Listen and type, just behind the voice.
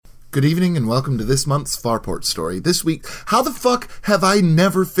Good evening and welcome to this month's Farport story. This week, how the fuck have I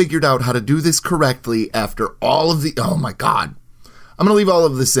never figured out how to do this correctly after all of the... Oh my god. I'm going to leave all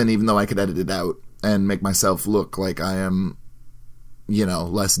of this in even though I could edit it out and make myself look like I am,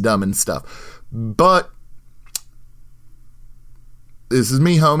 less dumb and stuff. But this is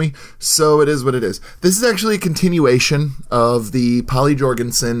me, homie, so it is what it is. This is actually a continuation of the Polly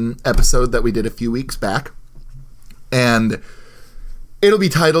Jorgensen episode that we did a few weeks back. And it'll be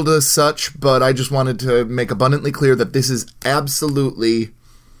titled as such, but I just wanted to make abundantly clear that this is absolutely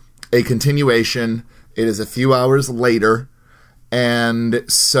a continuation. It is a few hours later, and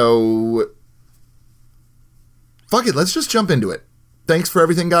so fuck it, let's just jump into it. Thanks for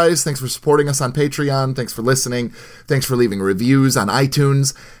everything, guys. Thanks for supporting us on Patreon. Thanks for listening. Thanks for leaving reviews on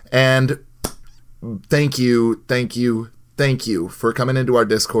iTunes. And thank you for coming into our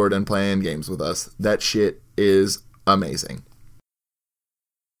Discord and playing games with us. That shit is amazing.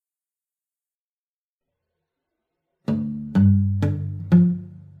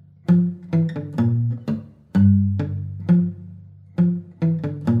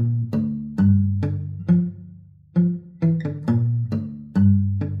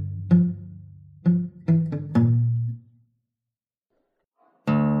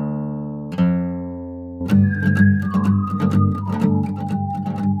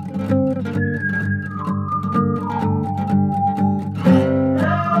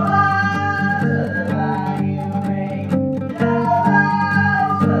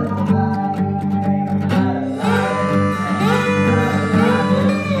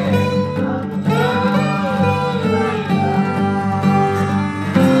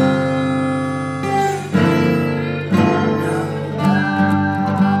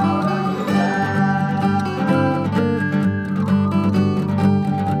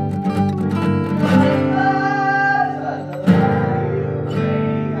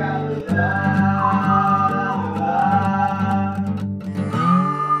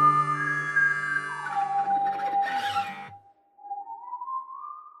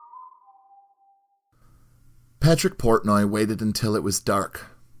 Patrick Portnoy waited until it was dark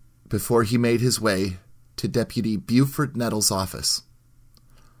before he made his way to Deputy Buford Nettle's office.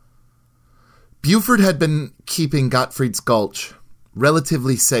 Buford had been keeping Gottfried's Gulch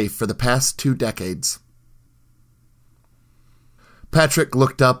relatively safe for the past 2 decades. Patrick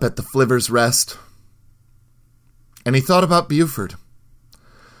looked up at the Flivver's Rest, and he thought about Buford,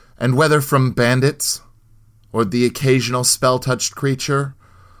 and whether from bandits, or the occasional spell-touched creature,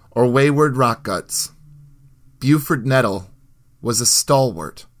 or wayward rock guts, Buford Nettle was a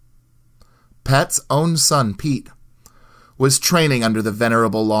stalwart. Pat's own son, Pete, was training under the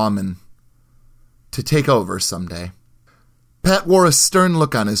venerable lawman to take over someday. Pat wore a stern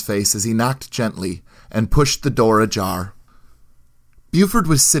look on his face as he knocked gently and pushed the door ajar. Buford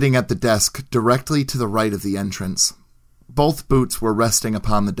was sitting at the desk directly to the right of the entrance. Both boots were resting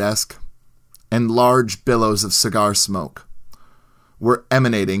upon the desk, and large billows of cigar smoke were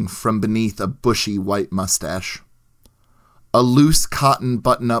emanating from beneath a bushy white mustache. A loose cotton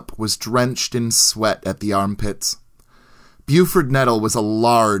button-up was drenched in sweat at the armpits. Buford Nettle was a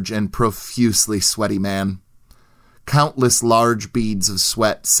large and profusely sweaty man. Countless large beads of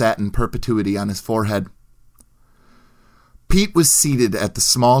sweat sat in perpetuity on his forehead. Pete was seated at the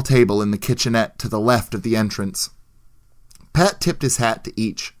small table in the kitchenette to the left of the entrance. Pat tipped his hat to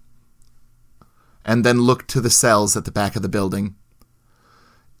each, and then looked to the cells at the back of the building.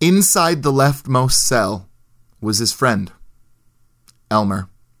 Inside the leftmost cell was his friend, Elmer.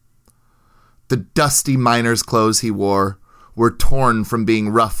 The dusty miner's clothes he wore were torn from being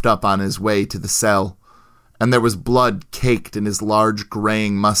roughed up on his way to the cell, and there was blood caked in his large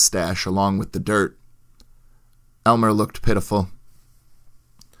graying mustache along with the dirt. Elmer looked pitiful.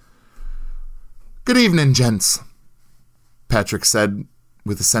 "Good evening, gents," Patrick said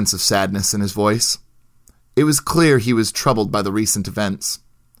with a sense of sadness in his voice. It was clear he was troubled by the recent events,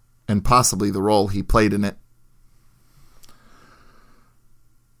 and possibly the role he played in it.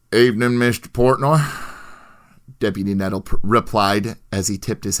 "Evening, Mr. Portnoy," Deputy Nettle replied as he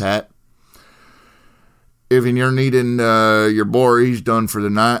tipped his hat. "If you're needing your boys done for the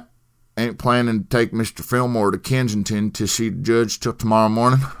night, ain't planning to take Mr. Fillmore to Kensington to see the judge till tomorrow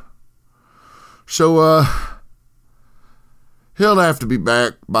morning. So, he'll have to be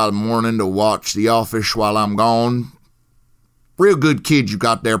back by the morning to watch the office while I'm gone. Real good kid you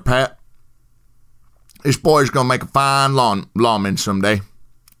got there, Pat. This boy's gonna make a fine lawman someday.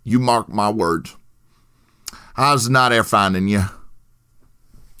 You mark my words. How's the night air finding you?"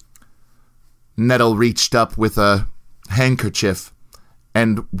 Nettle reached up with a handkerchief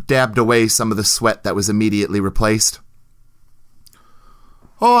and dabbed away some of the sweat that was immediately replaced.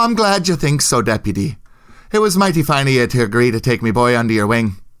 "Oh, I'm glad you think so, Deputy. It was mighty fine of you to agree to take me boy under your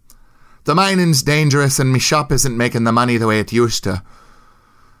wing. The mining's dangerous and me shop isn't making the money the way it used to.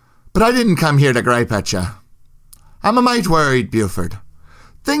 But I didn't come here to gripe at you. I'm a mite worried, Buford.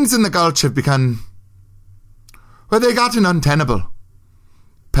 Things in the gulch have become... well, they gotten untenable."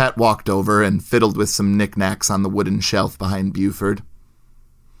 Pat walked over and fiddled with some knickknacks on the wooden shelf behind Buford.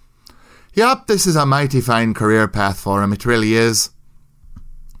 "Yup, this is a mighty fine career path for him, it really is."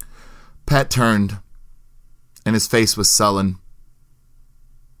 Pat turned, and his face was sullen.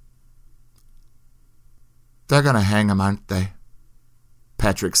 "They're gonna hang him, aren't they?"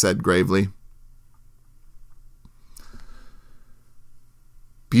 Patrick said gravely.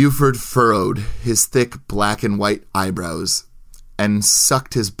 Buford furrowed his thick black and white eyebrows and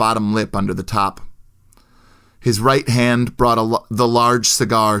sucked his bottom lip under the top. His right hand brought the large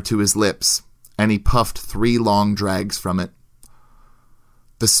cigar to his lips, and he puffed 3 long drags from it.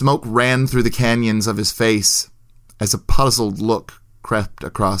 The smoke ran through the canyons of his face as a puzzled look crept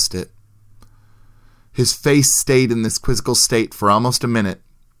across it. His face stayed in this quizzical state for almost a minute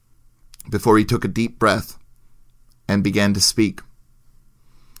before he took a deep breath and began to speak.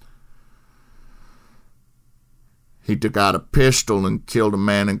 "He took out a pistol and killed a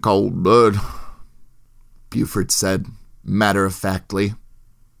man in cold blood," Buford said, matter-of-factly.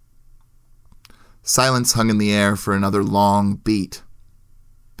 Silence hung in the air for another long beat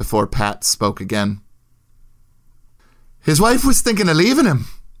before Pat spoke again. "His wife was thinking of leaving him."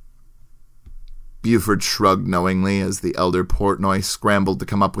 Buford shrugged knowingly as the elder Portnoy scrambled to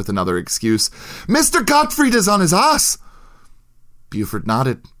come up with another excuse. "Mr. Gottfried is on his ass." Buford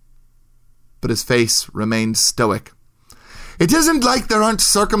nodded, but his face remained stoic. "It isn't like there aren't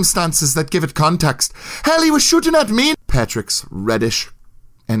circumstances that give it context. Hell, he was shooting at me." Patrick's reddish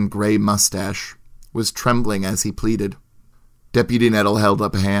and gray mustache was trembling as he pleaded. Deputy Nettle held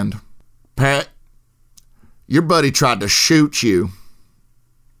up a hand. "Pat, your buddy tried to shoot you.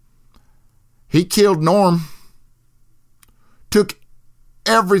 He killed Norm. Took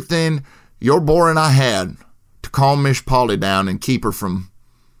everything your boy and I had to calm Miss Polly down and keep her from,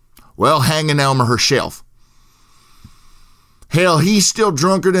 well, hanging Elmer herself. Hell, he's still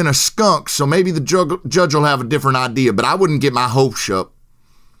drunker than a skunk, so maybe the judge will have a different idea, but I wouldn't get my hopes up."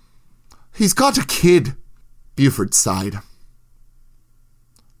 "He's got a kid," Buford sighed.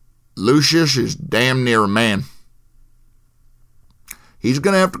 "Lucius is damn near a man. He's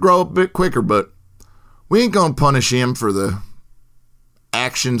going to have to grow up a bit quicker, but we ain't going to punish him for the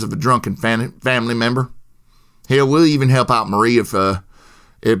actions of a drunken family member. Hell, we'll even help out Marie if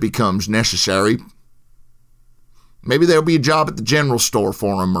it becomes necessary. Maybe there'll be a job at the general store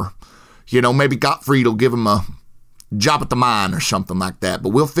for him, or, maybe Gottfried will give him a job at the mine or something like that, but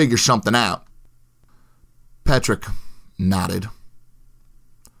we'll figure something out." Patrick nodded.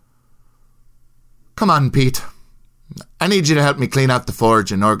 "Come on, Pete. I need you to help me clean out the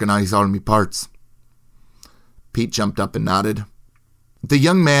forge and organize all my parts." Pete jumped up and nodded. The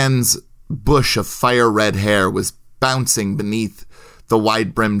young man's bush of fire-red hair was bouncing beneath the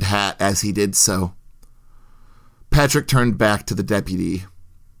wide-brimmed hat as he did so. Patrick turned back to the deputy.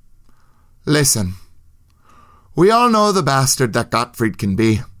 "Listen, we all know the bastard that Gottfried can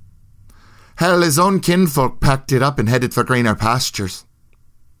be. Hell, his own kinfolk packed it up and headed for greener pastures."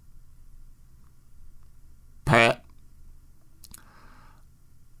 "Pat,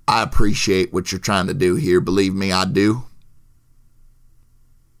 I appreciate what you're trying to do here. Believe me, I do."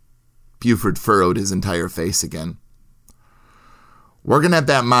 Buford furrowed his entire face again. "Working at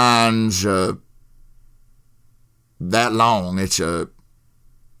that mine's that long, it's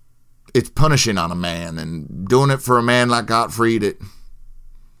punishing on a man, and doing it for a man like Gottfried, it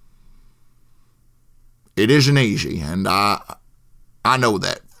isn't easy, and I know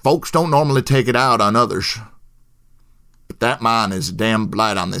that. Folks don't normally take it out on others, but that mine is a damn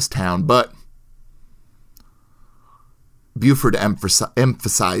blight on this town. But," Buford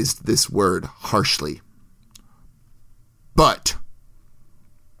emphasized this word harshly, "but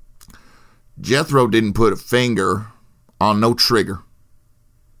Jethro didn't put a finger on no trigger.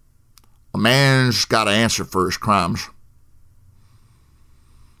 A man's got to answer for his crimes.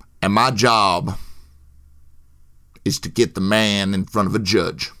 And my job is to get the man in front of a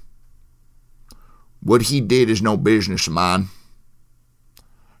judge. What he did is no business of mine.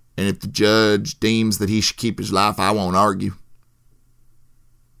 And if the judge deems that he should keep his life, I won't argue.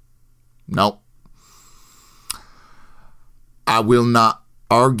 Nope. I will not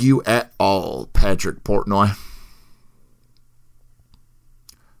argue at all, Patrick Portnoy.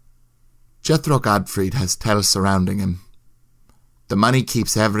 Jethro Gottfried has tell surrounding him. The money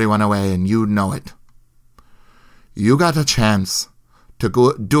keeps everyone away, and you know it. You got a chance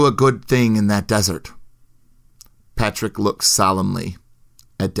to do a good thing in that desert. Patrick looked solemnly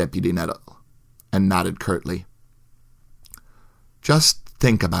at Deputy Nettle and nodded curtly. Just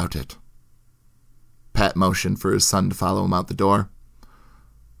think about it. Pat motioned for his son to follow him out the door.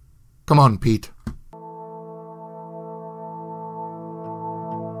 Come on, Pete.